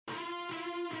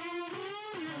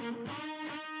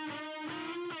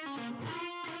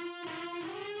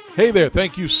Hey there,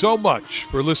 thank you so much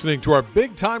for listening to our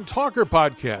Big Time Talker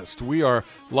podcast. We are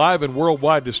live and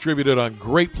worldwide distributed on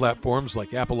great platforms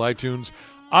like Apple iTunes,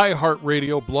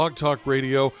 iHeartRadio, Blog Talk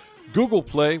Radio, Google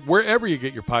Play, wherever you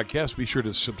get your podcasts. Be sure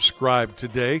to subscribe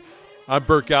today. I'm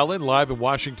Burke Allen, live in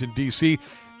Washington, D.C.,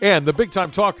 and the Big Time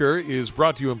Talker is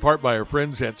brought to you in part by our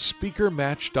friends at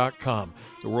SpeakerMatch.com,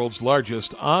 the world's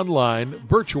largest online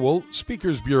virtual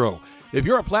speakers bureau. If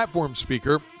you're a platform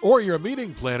speaker or you're a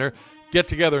meeting planner, get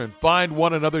together and find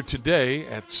one another today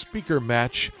at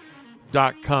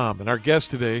SpeakerMatch.com. And our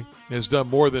guest today has done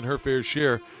more than her fair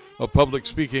share of public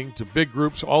speaking to big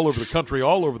groups all over the country,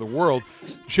 all over the world.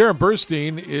 Sharon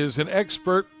Burnstein is an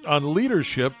expert on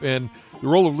leadership and the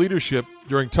role of leadership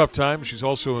during tough times. She's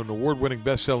also an award-winning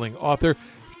best-selling author.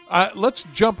 Let's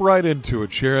jump right into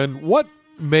it, Sharon. What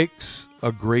makes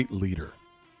a great leader?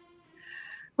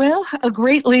 Well, a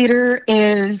great leader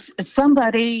is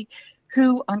somebody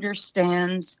who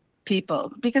understands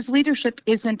people, because leadership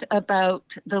isn't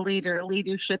about the leader.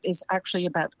 Leadership is actually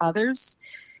about others.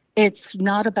 It's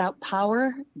not about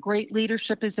power. Great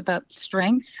leadership is about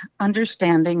strength,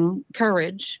 understanding,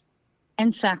 courage,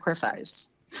 and sacrifice.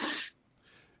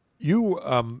 You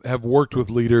have worked with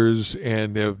leaders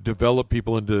and have developed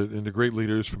people into great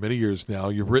leaders for many years now.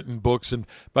 You've written books, and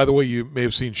by the way, you may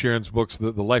have seen Sharon's books,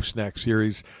 the Life Snack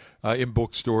series, in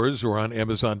bookstores or on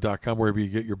Amazon.com, wherever you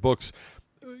get your books.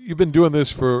 You've been doing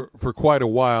this for quite a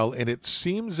while, and it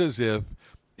seems as if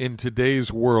in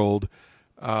today's world,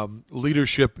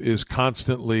 leadership is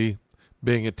constantly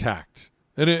being attacked.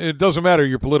 And it doesn't matter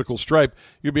your political stripe.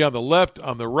 You could be on the left,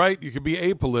 on the right, you could be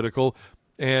apolitical,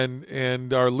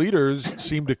 and our leaders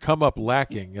seem to come up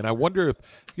lacking. And I wonder if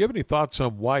you have any thoughts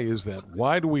on why is that?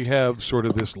 Why do we have sort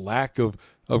of this lack of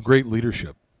great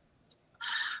leadership?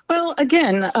 Well,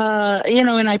 again,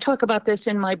 and I talk about this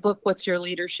in my book, What's Your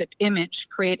Leadership Image?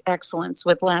 Create Excellence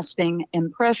with Lasting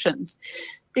Impressions.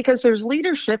 Because there's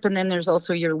leadership and then there's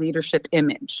also your leadership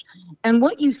image. And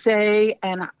what you say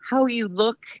and how you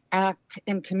look, act,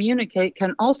 and communicate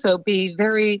can also be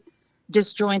very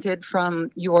disjointed from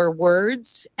your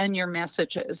words and your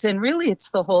messages. And really, it's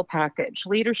the whole package.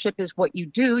 Leadership is what you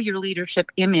do. Your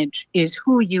leadership image is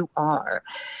who you are.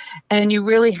 And you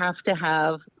really have to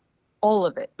have all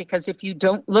of it, because if you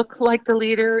don't look like the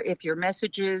leader, if your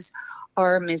messages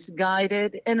are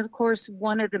misguided, and of course,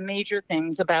 one of the major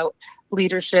things about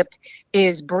leadership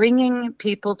is bringing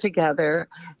people together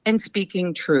and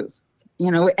speaking truth. You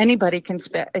know, anybody can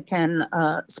spot a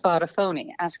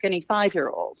phony. Ask any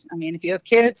 5-year-old. I mean, if you have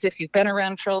kids, if you've been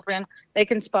around children, they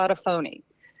can spot a phony.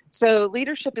 So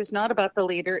leadership is not about the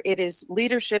leader.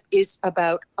 Leadership is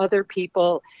about other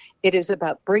people. It is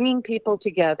about bringing people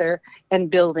together and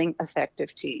building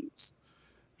effective teams.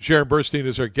 Sharon Burnstein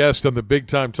is our guest on the Big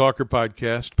Time Talker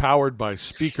podcast, powered by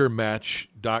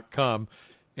SpeakerMatch.com.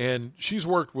 And she's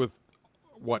worked with,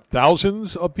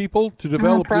 thousands of people to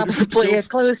develop leadership skills?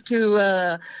 Close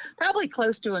to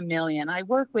 1 million. I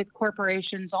work with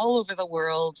corporations all over the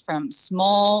world, from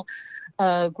small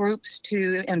groups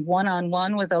and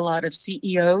one-on-one with a lot of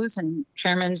CEOs and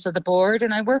chairmen of the board.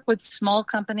 And I work with small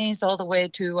companies all the way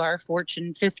to our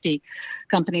Fortune 50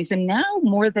 companies. And now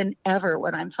more than ever,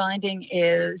 what I'm finding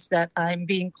is that I'm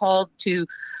being called to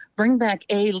bring back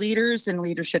leaders and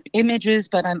leadership images,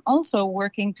 but I'm also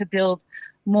working to build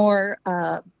more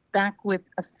back with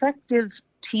effective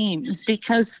teams,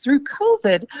 because through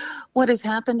COVID, what has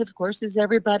happened, of course, is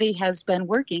everybody has been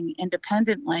working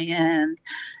independently and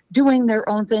doing their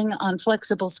own thing on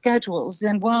flexible schedules.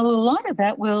 And while a lot of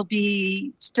that will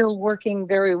be still working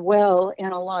very well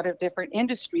in a lot of different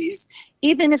industries,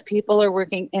 even if people are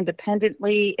working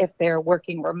independently, if they're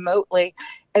working remotely,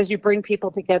 as you bring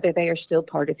people together, they are still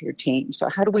part of your team. So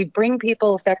how do we bring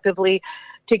people effectively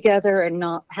together and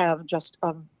not have just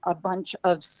a bunch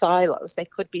of silos? They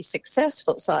could be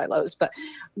successful silos, but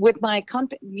with my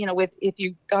company, if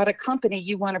you've got a company,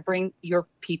 you want to bring your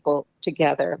people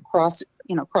together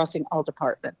crossing all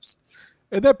departments.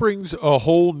 And that brings a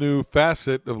whole new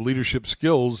facet of leadership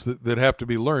skills that have to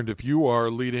be learned if you are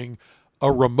leading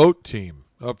a remote team.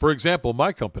 For example,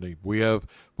 my company, we have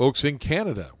folks in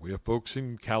Canada, we have folks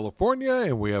in California,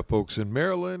 and we have folks in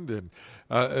Maryland, and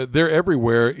they're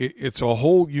everywhere. It's a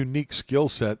whole unique skill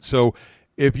set. So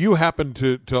if you happen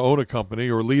to own a company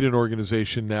or lead an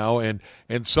organization now, and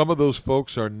some of those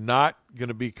folks are not going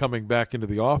to be coming back into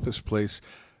the office place,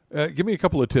 give me a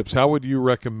couple of tips. How would you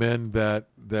recommend that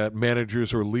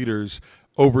managers or leaders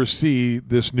oversee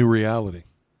this new reality?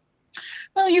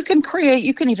 Well, you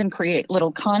can even create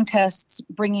little contests,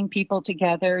 bringing people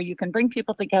together. You can bring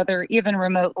people together even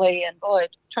remotely. And boy,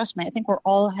 trust me, I think we're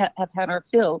all have had our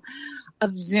fill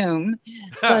of Zoom.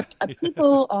 But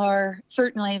people are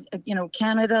certainly,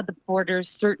 Canada, the borders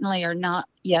certainly are not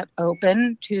yet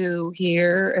open to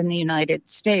here in the United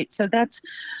States. So that's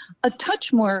a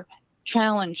touch more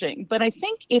challenging. But I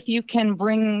think if you can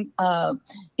bring,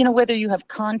 whether you have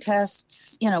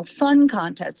contests, fun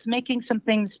contests, making some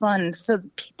things fun so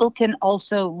that people can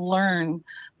also learn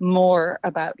more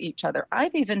about each other.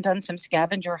 I've even done some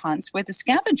scavenger hunts where the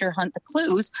scavenger hunt, the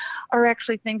clues are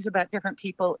actually things about different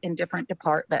people in different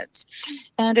departments.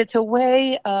 And it's a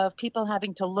way of people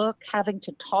having to look, having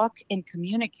to talk and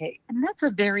communicate. And that's a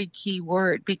very key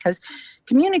word because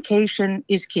communication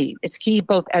is key. It's key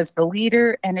both as the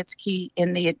leader and it's key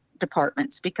in the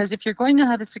departments, because if you're going to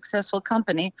have a successful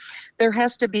company, there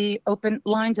has to be open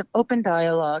lines of open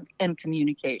dialogue and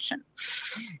communication.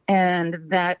 And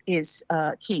that is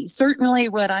key. Certainly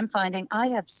what I'm finding, I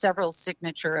have several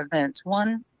signature events.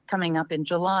 One coming up in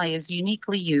July is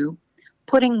Uniquely You,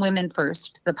 Putting Women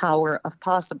First, the Power of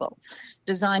Possible,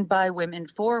 designed by women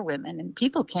for women. And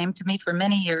people came to me for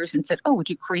many years and said, oh,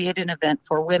 would you create an event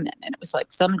for women? And it was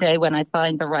like, someday when I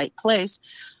find the right place,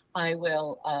 I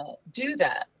will do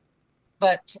that.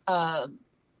 But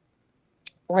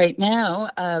right now,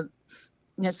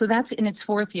 so that's in its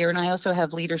fourth year. And I also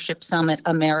have Leadership Summit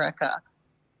America.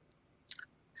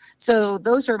 So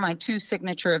those are my two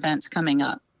signature events coming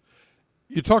up.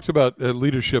 You talked about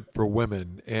leadership for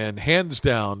women, and hands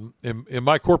down, in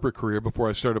my corporate career, before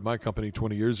I started my company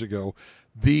 20 years ago,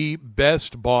 the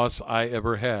best boss I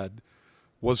ever had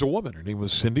was a woman. Her name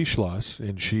was Cindy Schloss,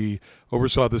 and she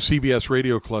oversaw the CBS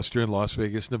radio cluster in Las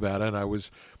Vegas, Nevada, and I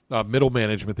was middle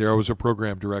management there. I was a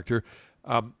program director.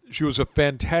 She was a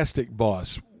fantastic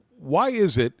boss. Why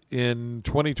is it in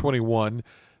 2021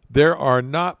 there are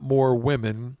not more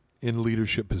women in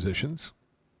leadership positions?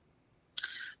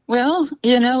 Well,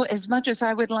 as much as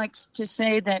I would like to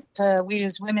say that we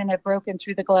as women have broken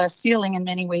through the glass ceiling, in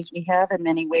many ways we have, in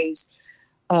many ways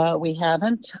we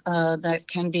haven't. That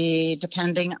can be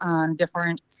depending on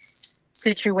different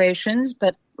situations,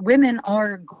 but women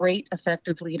are great,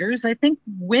 effective leaders. I think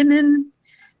women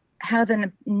have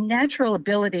a natural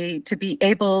ability to be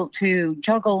able to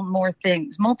juggle more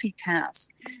things, multitask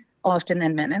often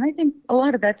than men. And I think a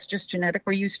lot of that's just genetic.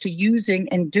 We're used to using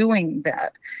and doing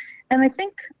that. And I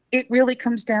think it really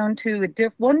comes down to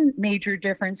one major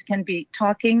difference can be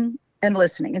talking and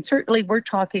listening. And certainly we're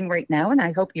talking right now, and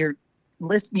I hope your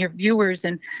viewers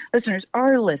and listeners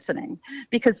are listening,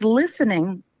 because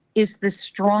listening is the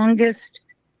strongest.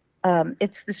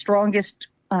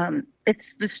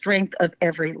 It's the strength of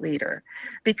every leader,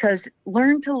 because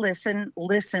learn to listen,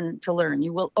 listen to learn.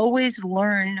 You will always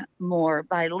learn more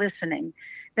by listening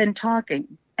than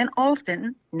talking. And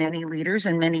often, many leaders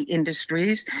in many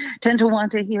industries tend to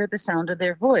want to hear the sound of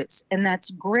their voice, and that's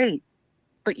great.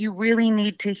 But you really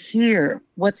need to hear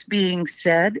what's being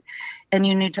said, and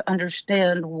you need to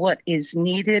understand what is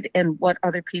needed and what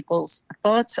other people's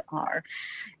thoughts are.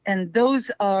 And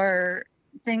those are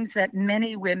things that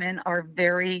many women are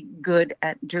very good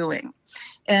at doing.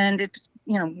 And it's,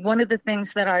 one of the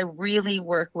things that I really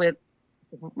work with,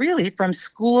 really from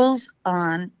schools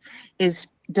on, is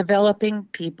developing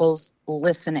people's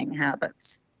listening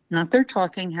habits, not their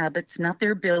talking habits, not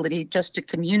their ability just to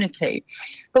communicate.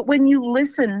 But when you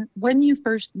listen, when you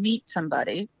first meet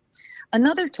somebody,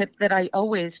 another tip that I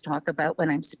always talk about when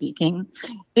I'm speaking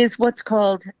is what's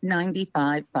called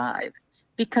 95-5.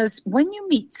 Because when you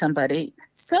meet somebody,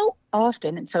 so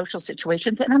often in social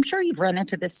situations, and I'm sure you've run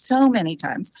into this so many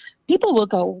times, people will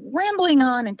go rambling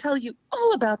on and tell you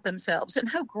all about themselves and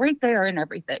how great they are and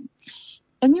everything.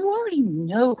 And you already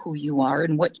know who you are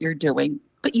and what you're doing,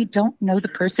 but you don't know the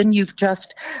person you've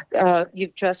just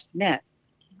met.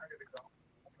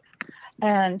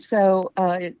 And so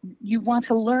you want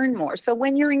to learn more. So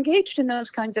when you're engaged in those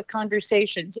kinds of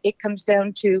conversations, it comes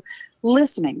down to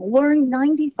listening. Learn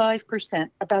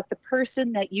 95% about the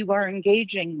person that you are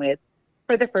engaging with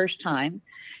for the first time,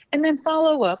 and then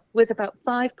follow up with about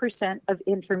 5% of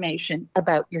information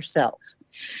about yourself.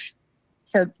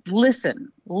 So listen,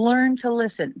 learn to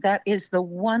listen. That is the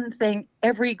one thing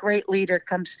every great leader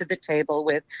comes to the table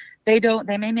with. They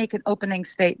may make an opening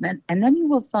statement, and then you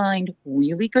will find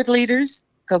really good leaders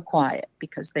go quiet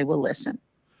because they will listen.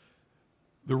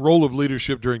 The role of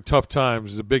leadership during tough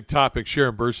times is a big topic.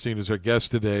 Sharon Burnstein is our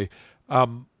guest today.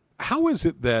 How is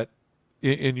it that,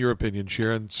 in your opinion,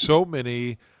 Sharon, so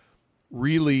many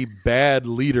really bad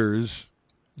leaders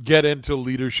get into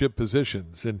leadership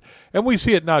positions. And we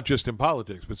see it not just in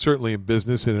politics, but certainly in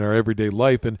business and in our everyday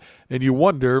life. And you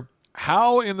wonder,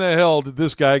 how in the hell did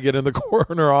this guy get in the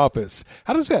corner office?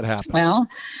 How does that happen? Well,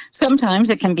 sometimes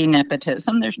it can be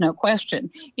nepotism. There's no question.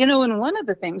 And one of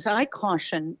the things I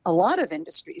caution a lot of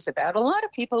industries about, a lot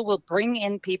of people will bring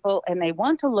in people and they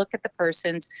want to look at the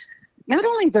person's, not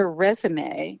only their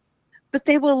resume, but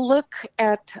they will look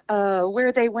at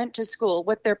where they went to school,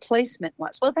 what their placement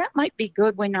was. Well, that might be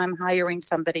good when I'm hiring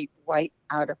somebody right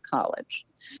out of college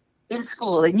in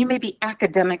school, and you may be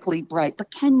academically bright,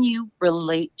 but can you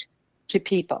relate to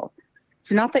people?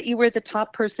 It's not that you were the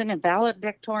top person and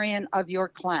valedictorian of your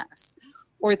class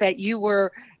or that you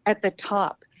were at the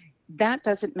top. That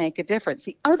doesn't make a difference.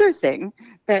 The other thing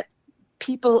that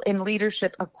people in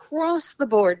leadership across the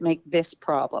board make this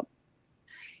problem,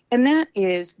 and that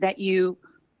is that you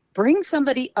bring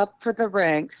somebody up for the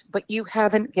ranks, but you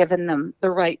haven't given them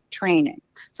the right training.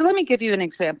 So let me give you an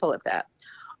example of that.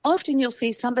 Often you'll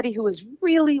see somebody who is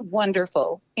really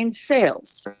wonderful in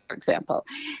sales, for example,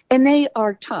 and they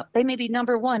are top. They may be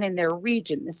number one in their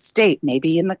region, the state,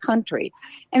 maybe in the country.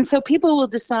 And so people will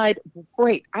decide,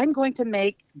 great, I'm going to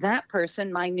make that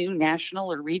person my new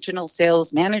national or regional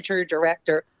sales manager,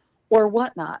 director, or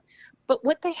whatnot. But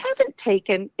what they haven't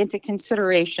taken into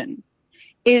consideration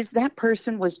is that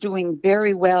person was doing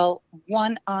very well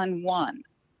one-on-one.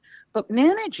 But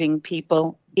managing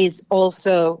people is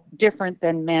also different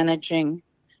than managing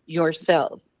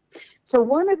yourself. So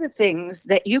one of the things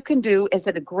that you can do as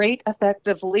a great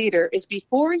effective leader is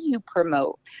before you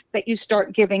promote, that you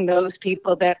start giving those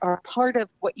people that are part of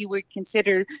what you would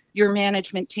consider your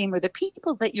management team or the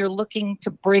people that you're looking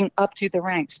to bring up through the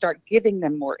ranks, start giving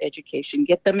them more education,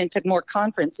 get them into more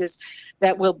conferences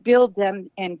that will build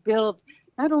them and build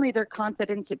not only their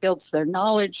confidence, it builds their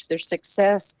knowledge, their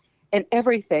success, and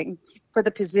everything for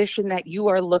the position that you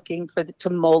are looking for to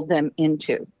mold them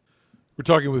into. We're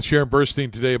talking with Sharon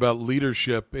Burnstein today about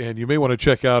leadership, and you may want to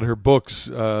check out her books.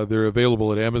 They're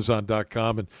available at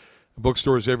Amazon.com and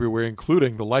bookstores everywhere,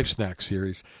 including the Life Snack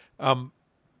series.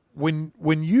 When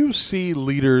you see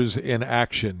leaders in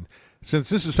action, since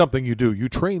this is something you do, you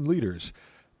train leaders,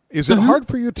 is it hard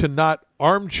for you to not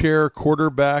armchair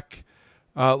quarterback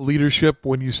leadership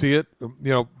when you see it?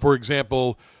 For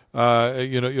example,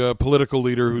 a political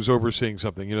leader who's overseeing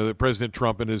something, that President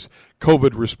Trump and his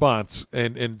COVID response,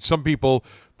 and some people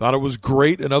thought it was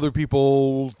great and other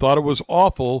people thought it was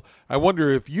awful. I wonder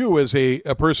if you, as a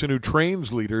person who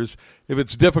trains leaders, if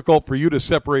it's difficult for you to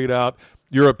separate out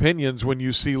your opinions when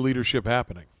you see leadership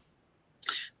happening.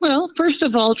 Well, first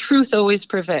of all, truth always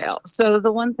prevails. So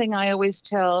the one thing I always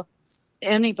tell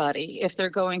anybody, if they're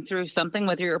going through something,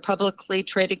 whether you're a publicly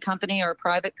traded company or a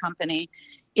private company,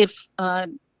 if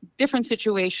different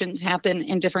situations happen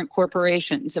in different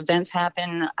corporations. Events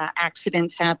happen,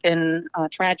 accidents happen,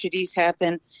 tragedies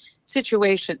happen,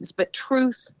 situations, but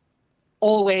truth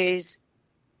always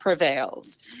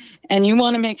prevails. And you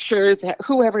want to make sure that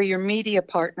whoever your media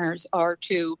partners are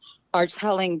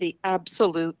telling the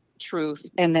absolute truth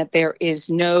and that there is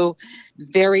no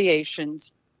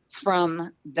variations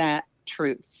from that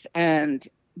truth. And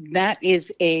that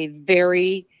is a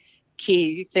very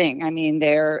key thing. I mean,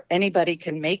 anybody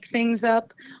can make things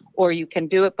up or you can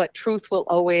do it, but truth will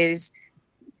always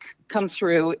come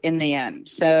through in the end.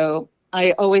 So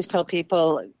I always tell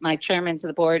people, my chairmen of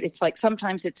the board, it's like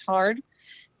sometimes it's hard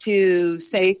to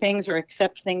say things or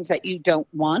accept things that you don't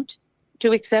want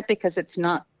to accept because it's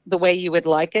not the way you would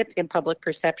like it, and public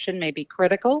perception may be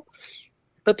critical,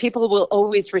 but people will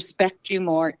always respect you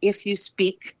more if you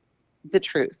speak the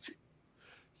truth.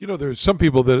 There's some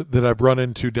people that I've run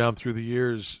into down through the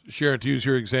years, Sharon, to use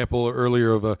your example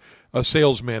earlier of a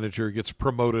sales manager gets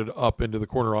promoted up into the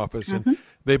corner office and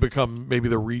they become maybe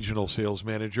the regional sales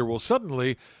manager. Well,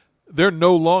 suddenly they're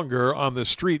no longer on the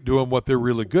street doing what they're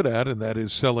really good at, and that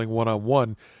is selling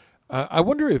one-on-one. I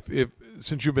wonder if,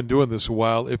 since you've been doing this a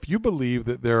while, if you believe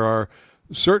that there are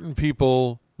certain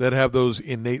people that have those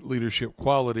innate leadership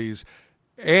qualities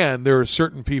and there are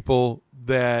certain people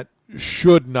that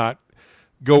should not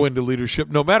go into leadership,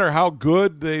 no matter how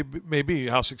good they may be,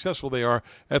 how successful they are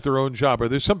at their own job. Are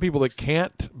there some people that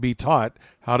can't be taught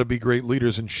how to be great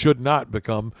leaders and should not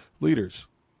become leaders?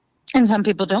 And some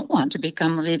people don't want to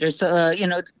become leaders.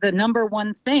 The number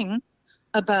one thing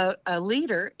about a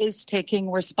leader is taking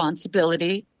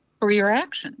responsibility for your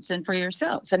actions and for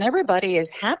yourself. And everybody is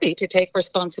happy to take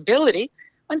responsibility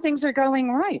when things are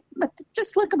going right. But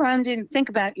just look around and think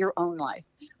about your own life,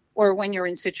 or when you're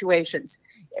in situations.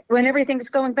 When everything's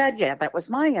going bad, yeah, that was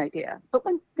my idea. But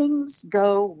when things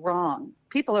go wrong,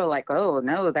 people are like, oh,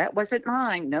 no, that wasn't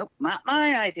mine. Nope, not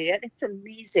my idea. It's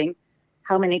amazing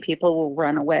how many people will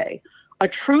run away. A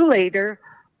true leader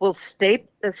will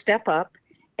step up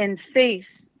and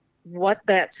face what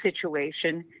that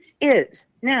situation is.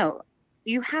 Now,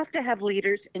 you have to have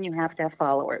leaders and you have to have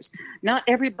followers. Not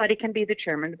everybody can be the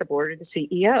chairman of the board or the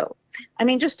CEO. I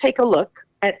mean, just take a look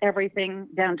at everything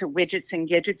down to widgets and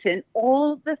gadgets and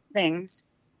all the things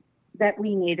that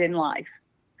we need in life.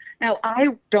 Now, I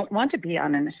don't want to be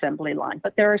on an assembly line,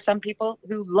 but there are some people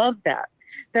who love that.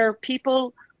 There are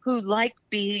people who like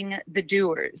being the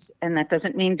doers, and that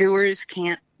doesn't mean doers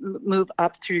can't move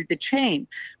up through the chain,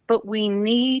 but we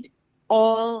need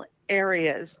all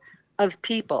areas of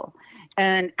people.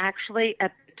 And actually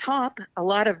at the top, a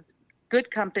lot of good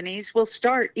companies will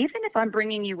start, even if I'm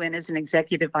bringing you in as an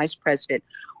executive vice president,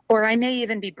 or I may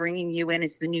even be bringing you in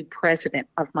as the new president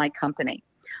of my company.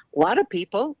 A lot of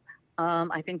people,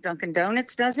 I think Dunkin'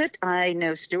 Donuts does it. I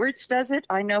know Stewart's does it.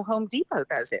 I know Home Depot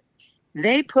does it.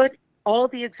 They put all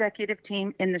the executive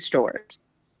team in the stores.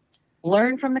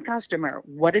 Learn from the customer.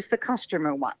 What does the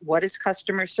customer want? What is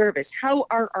customer service? How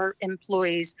are our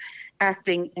employees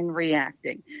acting and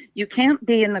reacting? You can't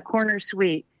be in the corner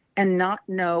suite and not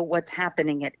know what's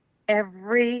happening at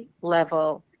every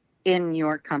level in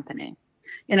your company.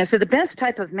 So the best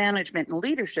type of management and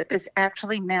leadership is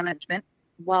actually management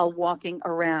while walking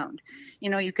around.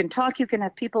 You can talk, you can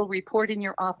have people report in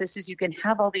your offices, you can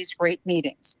have all these great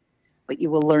meetings, but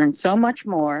you will learn so much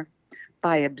more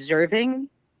by observing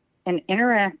and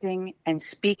interacting and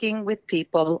speaking with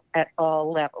people at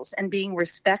all levels and being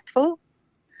respectful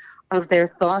of their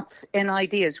thoughts and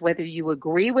ideas, whether you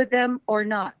agree with them or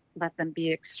not. Let them be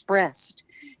expressed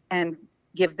and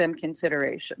give them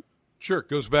consideration. Sure. It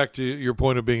goes back to your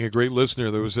point of being a great listener.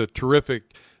 There was a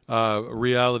terrific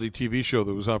reality TV show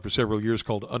that was on for several years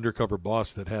called Undercover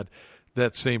Boss that had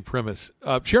that same premise.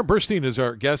 Sharon Burnstein is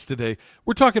our guest today.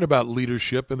 We're talking about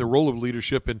leadership and the role of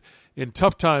leadership in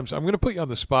tough times. I'm going to put you on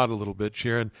the spot a little bit,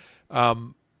 Sharon.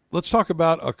 Let's talk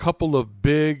about a couple of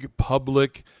big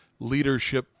public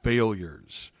leadership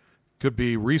failures. Could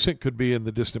be recent, could be in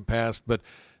the distant past, but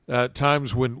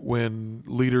times when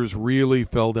leaders really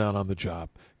fell down on the job.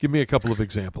 Give me a couple of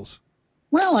examples.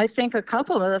 Well, I think a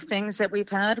couple of the things that we've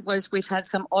had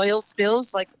some oil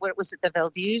spills, like what was it, the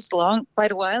Valdez,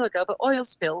 quite a while ago, but oil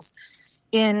spills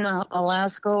in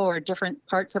Alaska or different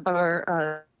parts of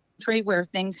our country where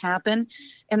things happen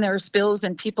and there are spills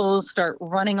and people start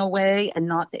running away and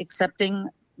not accepting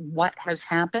what has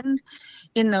happened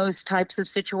in those types of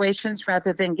situations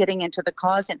rather than getting into the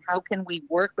cause and how can we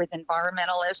work with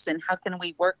environmentalists and how can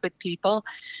we work with people.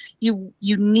 You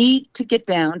need to get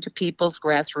down to people's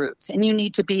grassroots and you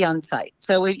need to be on site.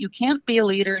 So you can't be a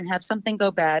leader and have something go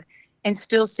bad and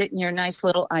still sit in your nice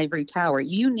little ivory tower.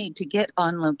 You need to get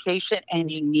on location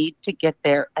and you need to get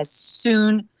there as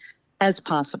soon as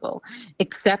possible.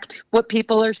 Accept what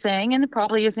people are saying and it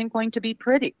probably isn't going to be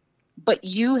pretty. But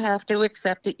you have to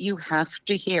accept it. You have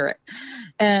to hear it.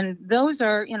 And those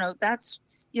are, that's,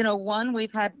 one,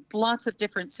 we've had lots of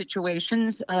different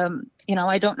situations.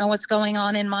 I don't know what's going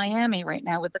on in Miami right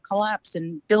now with the collapse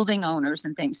and building owners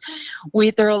and things.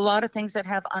 There are a lot of things that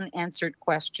have unanswered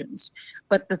questions.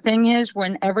 But the thing is,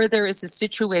 whenever there is a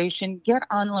situation, get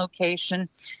on location,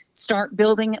 start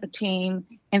building a team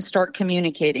and start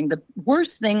communicating. The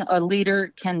worst thing a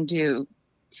leader can do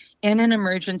in an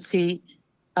emergency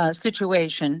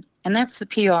situation, and that's the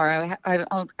PR.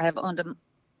 I've owned a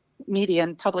media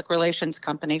and public relations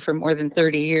company for more than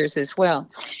 30 years as well.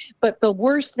 But the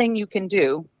worst thing you can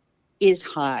do is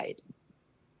hide.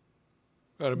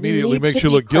 That immediately makes you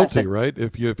look guilty, right?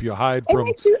 If you hide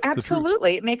from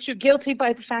absolutely. It makes you guilty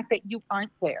by the fact that you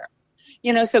aren't there.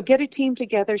 So get a team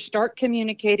together, start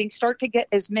communicating, start to get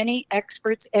as many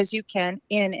experts as you can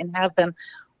in and have them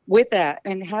with that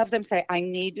and have them say, I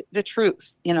need the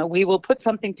truth. We will put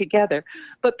something together,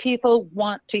 but people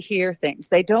want to hear things.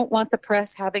 They don't want the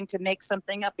press having to make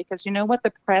something up because you know what?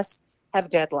 The press have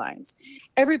deadlines.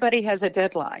 Everybody has a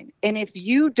deadline. And if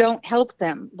you don't help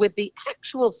them with the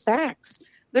actual facts,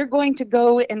 they're going to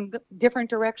go in different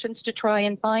directions to try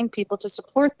and find people to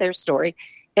support their story.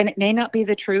 And it may not be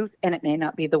the truth and it may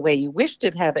not be the way you wish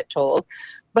to have it told.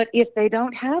 But if they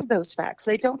don't have those facts,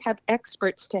 they don't have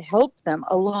experts to help them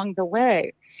along the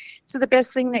way. So the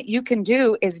best thing that you can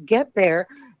do is get there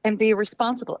and be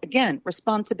responsible. Again,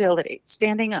 responsibility,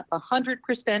 standing up,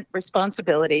 100%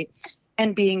 responsibility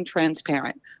and being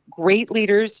transparent. Great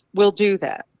leaders will do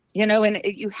that. And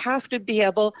you have to be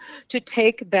able to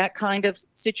take that kind of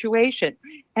situation.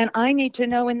 And I need to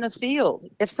know in the field,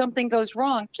 if something goes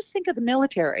wrong, just think of the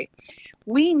military.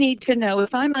 We need to know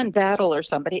if I'm on battle or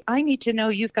somebody, I need to know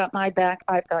you've got my back,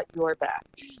 I've got your back.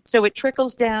 So it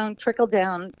trickles down, trickle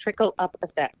up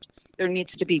effect. There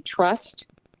needs to be trust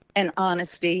and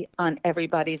honesty on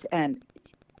everybody's end.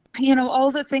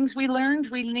 All the things learned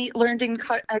in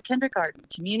kindergarten: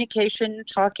 communication,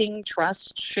 talking,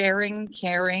 trust, sharing,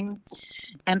 caring,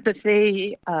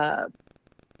 empathy,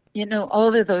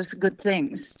 all of those good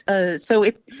things. So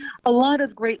a lot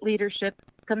of great leadership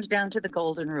comes down to the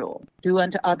golden rule: do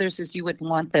unto others as you would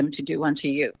want them to do unto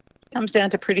you. Comes down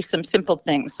to some simple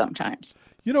things sometimes.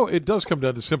 It does come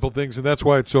down to simple things, and that's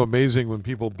why it's so amazing when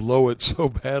people blow it so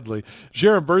badly.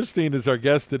 Sharon Burnstein is our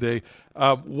guest today.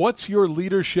 What's your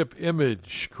leadership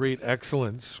image? Create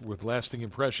excellence with lasting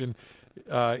impression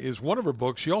is one of her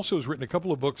books. She also has written a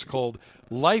couple of books called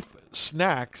Life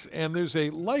Snacks, and there's a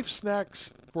Life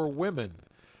Snacks for Women,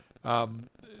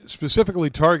 specifically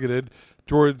targeted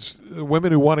towards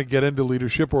women who want to get into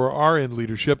leadership or are in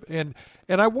leadership. And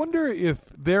I wonder if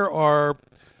there are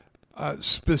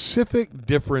specific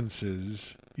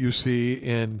differences you see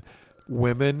in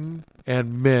women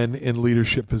and men in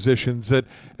leadership positions and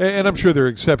I'm sure there are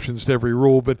exceptions to every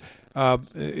rule, but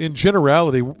in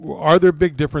generality, are there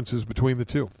big differences between the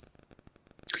two?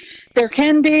 There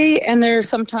can be, and there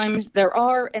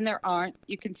are, and there aren't.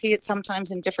 You can see it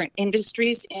sometimes in different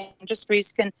industries.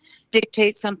 Industries can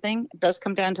dictate something. It does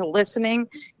come down to listening,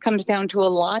 comes down to a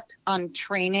lot on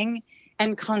training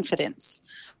and confidence.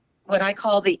 What I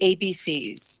call the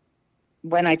ABCs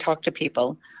when I talk to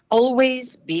people.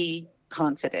 Always be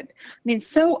confident. I mean,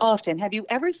 so often, have you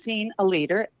ever seen a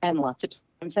leader, and lots of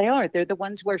times they're the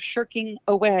ones who are shirking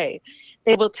away.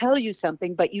 They will tell you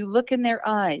something, but you look in their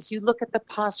eyes, you look at the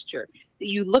posture,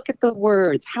 you look at the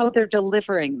words, how they're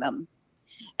delivering them,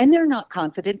 and they're not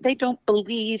confident. They don't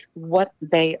believe what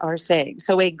they are saying.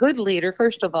 So a good leader,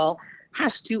 first of all,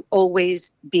 has to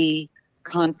always be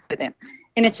confident.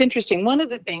 And it's interesting. One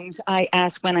of the things I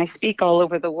ask when I speak all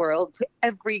over the world to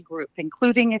every group,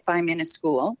 including if I'm in a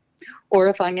school or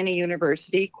if I'm in a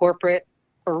university, corporate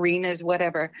arenas,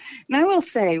 whatever, and I will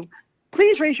say,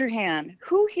 please raise your hand.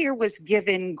 Who here was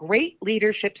given great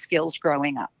leadership skills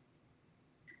growing up?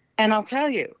 And I'll tell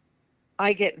you,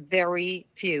 I get very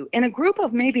few. In a group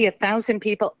of maybe 1,000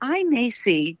 people, I may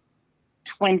see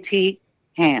 20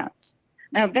 hands.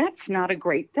 Now, that's not a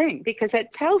great thing, because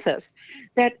it tells us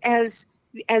that as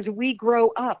we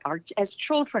grow up, as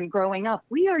children growing up,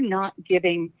 we are not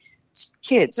giving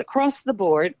kids across the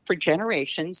board for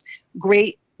generations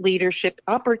great leadership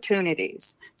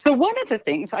opportunities. So one of the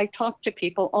things I talk to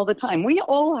people all the time, we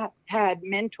all had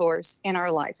mentors in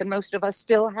our life, and most of us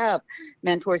still have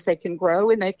mentors. They can grow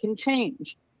and they can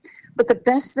change. But the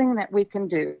best thing that we can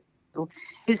do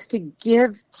is to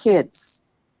give kids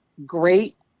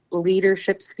great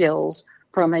leadership skills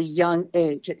from a young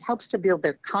age. It helps to build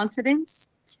their confidence.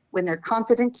 When they're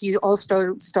confident, you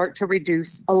also start to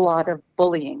reduce a lot of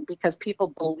bullying, because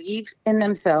people believe in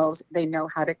themselves. They know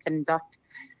how to conduct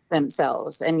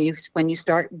themselves. And when you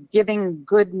start giving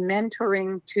good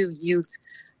mentoring to youth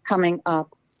coming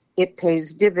up, it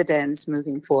pays dividends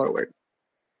moving forward.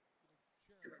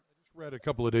 I just read a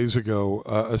couple of days ago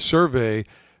a survey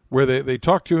where they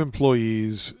talked to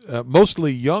employees,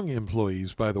 mostly young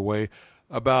employees, by the way,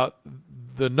 about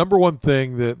the number one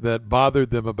thing that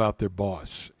bothered them about their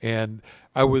boss. And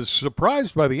I was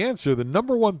surprised by the answer. The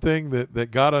number one thing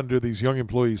that got under these young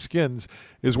employees' skins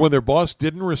is when their boss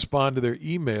didn't respond to their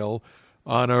email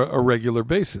on a regular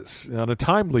basis, on a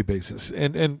timely basis.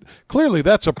 And clearly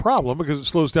that's a problem, because it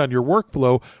slows down your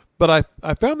workflow. But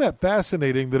I found that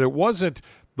fascinating, that it wasn't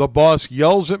the boss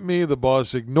yells at me, the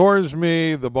boss ignores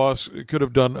me, the boss could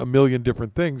have done a million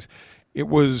different things. It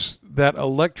was that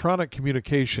electronic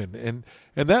communication. And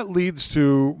that leads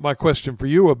to my question for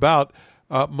you about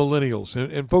millennials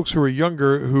and folks who are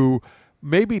younger, who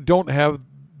maybe don't have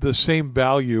the same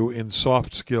value in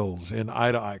soft skills, in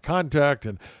eye-to-eye contact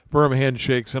and firm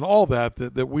handshakes and all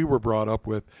that we were brought up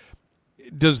with.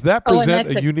 Does that present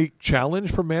a unique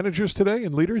challenge for managers today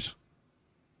and leaders?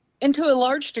 And to a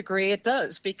large degree, it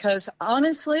does, because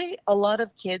honestly, a lot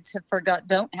of kids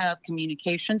don't have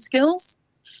communication skills,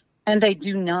 and they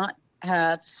do not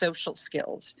have social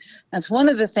skills. That's one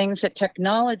of the things that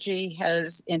technology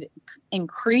has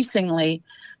increasingly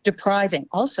depriving.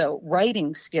 Also,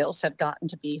 writing skills have gotten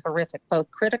to be horrific, both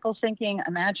critical thinking,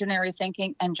 imaginary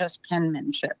thinking, and just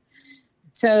penmanship.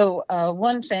 So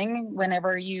one thing,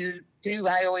 whenever you do.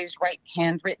 I always write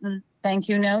handwritten thank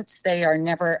you notes. They are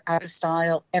never out of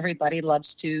style. Everybody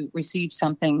loves to receive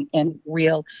something in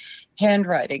real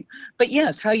handwriting. But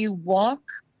yes, how you walk,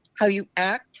 how you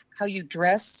act, how you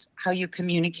dress, how you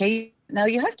communicate. Now,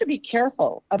 you have to be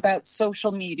careful about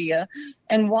social media,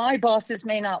 and why bosses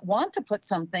may not want to put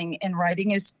something in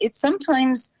writing is it's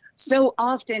sometimes so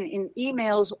often in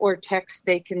emails or text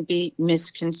they can be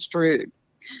misconstrued.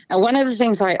 Now, one of the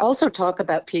things I also talk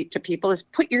about to people is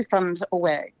put your thumbs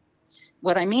away.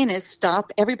 What I mean is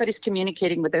stop. Everybody's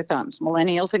communicating with their thumbs,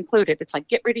 millennials included. It's like,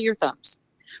 get rid of your thumbs.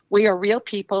 We are real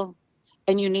people,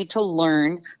 and you need to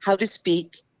learn how to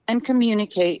speak and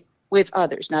communicate with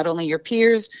others, not only your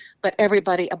peers, but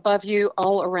everybody above you,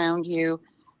 all around you,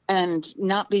 and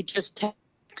not be just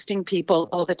texting people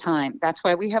all the time. That's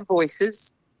why we have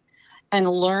voices, and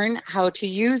learn how to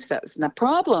use those. And the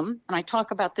problem, and I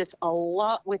talk about this a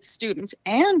lot with students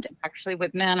and actually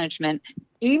with management,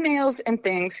 emails and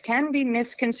things can be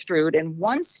misconstrued. And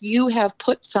once you have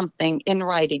put something in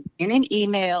writing, in an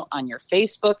email, on your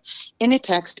Facebook, in a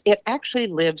text, it actually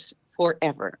lives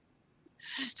forever.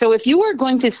 So if you are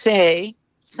going to say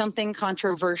something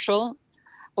controversial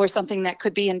or something that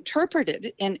could be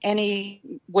interpreted in any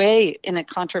way in a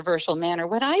controversial manner,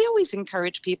 what I always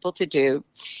encourage people to do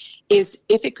is,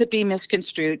 if it could be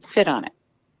misconstrued, sit on it.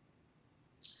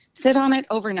 Sit on it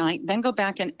overnight, then go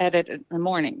back and edit it in the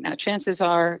morning. Now, chances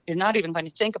are you're not even going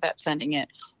to think about sending it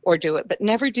or do it, but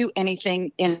never do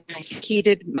anything in a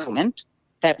heated moment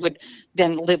that would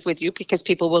then live with you, because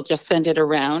people will just send it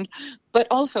around. But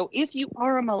also, if you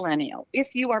are a millennial,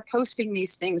 if you are posting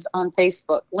these things on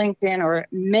Facebook, LinkedIn, or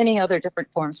many other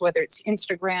different forms, whether it's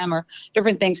Instagram or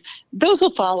different things, those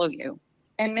will follow you.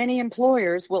 And many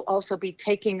employers will also be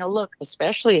taking a look,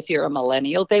 especially if you're a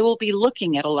millennial. They will be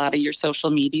looking at a lot of your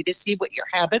social media to see what your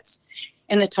habits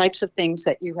and the types of things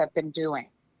that you have been doing.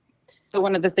 So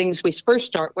one of the things we first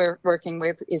start working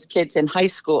with is kids in high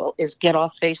school is get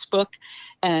off Facebook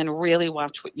and really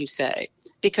watch what you say.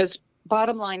 Because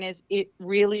bottom line is,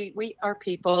 we are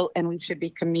people, and we should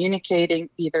be communicating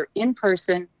either in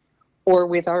person or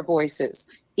with our voices.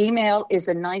 Email is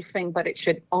a nice thing, but it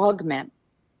should augment.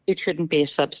 It shouldn't be a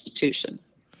substitution.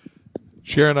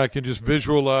 Sharon, I can just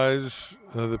visualize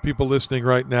the people listening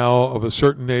right now of a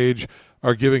certain age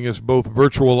are giving us both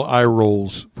virtual eye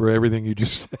rolls for everything you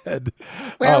just said.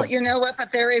 Well, you know what?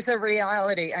 But there is a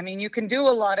reality. I mean, you can do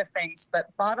a lot of things, but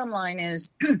bottom line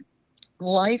is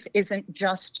life isn't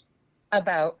just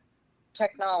about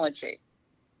technology,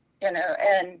 and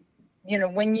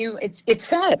when it's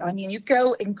sad. I mean, you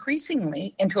go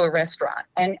increasingly into a restaurant,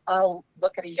 and I'll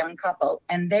look at a young couple,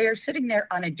 and they are sitting there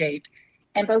on a date,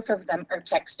 and both of them are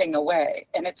texting away.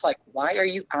 And it's like, why are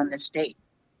you on this date?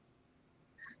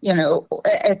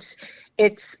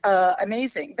 It's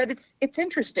amazing, but it's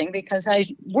interesting, because I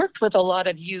worked with a lot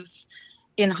of youth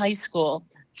in high school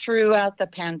throughout the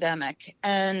pandemic.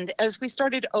 And as we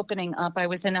started opening up, I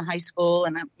was in a high school,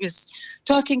 and I was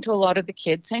talking to a lot of the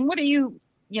kids saying, what are you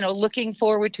looking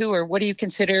forward to, or what do you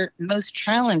consider most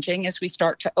challenging as we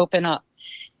start to open up?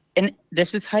 And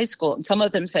this is high school. And some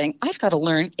of them saying, I've got to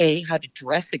learn how to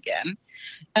dress again.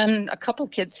 And a couple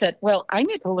kids said, well, I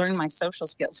need to learn my social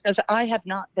skills, because I have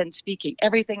not been speaking.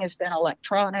 Everything has been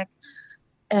electronic,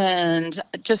 and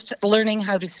just learning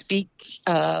how to speak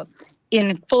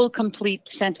in full, complete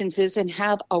sentences and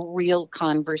have a real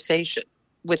conversation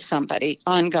with somebody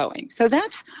ongoing. So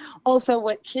that's also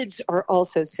what kids are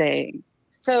also saying.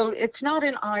 So it's not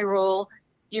an eye roll.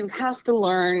 You have to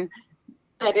learn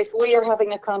that if we are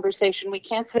having a conversation, we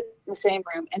can't sit in the same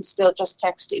room and still just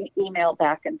text and email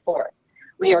back and forth.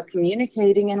 We are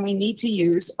communicating, and we need to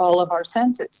use all of our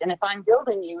senses. And if I'm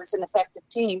building you as an effective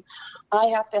team, I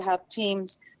have to have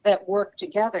teams that work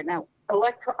together. Now,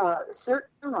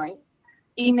 certainly,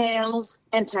 emails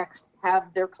and text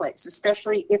have their place,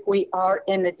 especially if we are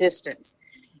in the distance.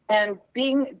 And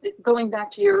going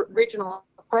back to your original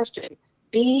question,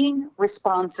 being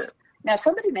responsive. Now,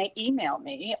 somebody may email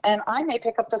me, and I may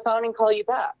pick up the phone and call you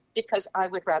back, because I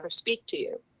would rather speak to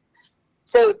you.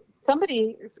 So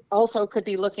somebody also could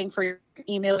be looking for your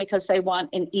email because they want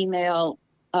an email,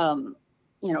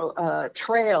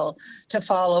 trail to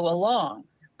follow along.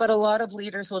 But a lot of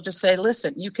leaders will just say,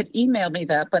 listen, you could email me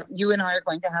that, but you and I are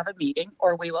going to have a meeting,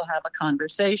 or we will have a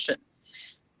conversation.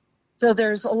 So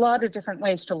there's a lot of different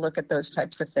ways to look at those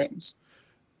types of things.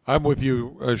 I'm with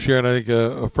you, Sharon. I think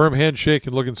a firm handshake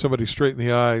and looking somebody straight in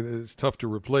the eye is tough to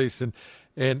replace. And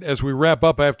as we wrap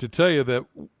up, I have to tell you that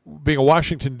being a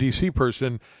Washington, D.C.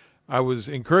 person, I was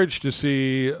encouraged to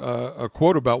see a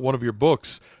quote about one of your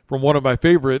books from one of my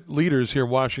favorite leaders here in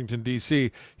Washington,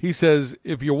 D.C. He says,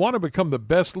 if you want to become the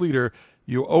best leader,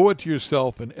 you owe it to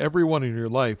yourself and everyone in your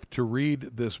life to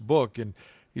read this book. And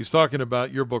he's talking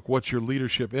about your book, What's Your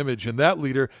Leadership Image? And that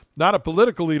leader, not a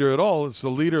political leader at all, it's the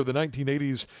leader of the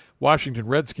 1980s Washington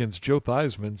Redskins, Joe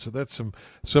Theismann. So that's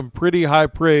some pretty high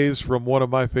praise from one of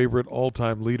my favorite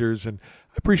all-time leaders. And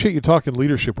I appreciate you talking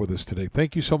leadership with us today.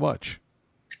 Thank you so much.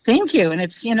 Thank you. And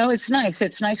it's, it's nice.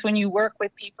 It's nice when you work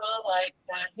with people like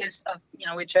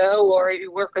with Joe, or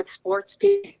you work with sports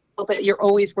people, but you're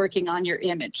always working on your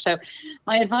image. So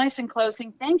my advice in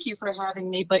closing, thank you for having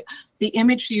me, but the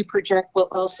image you project will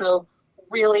also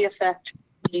really affect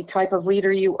the type of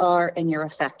leader you are and your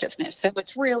effectiveness. So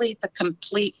it's really the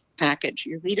complete package.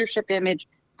 Your leadership image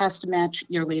has to match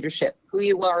your leadership, who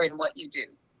you are and what you do.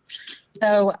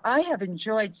 So I have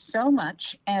enjoyed so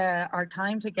much our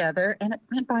time together, and it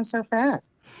went by so fast.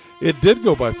 It did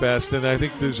go by fast, and I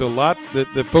think there's a lot that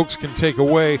folks can take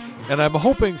away. And I'm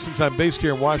hoping, since I'm based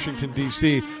here in Washington,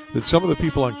 D.C., that some of the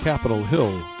people on Capitol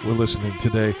Hill were listening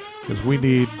today, because we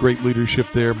need great leadership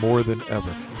there more than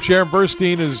ever. Sharon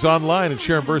Burnstein is online at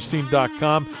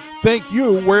SharonBurnstein.com. Thank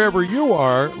you, wherever you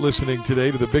are listening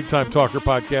today, to the Big Time Talker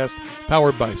podcast,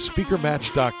 powered by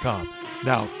SpeakerMatch.com.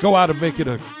 Now, go out and make it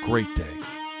a great day.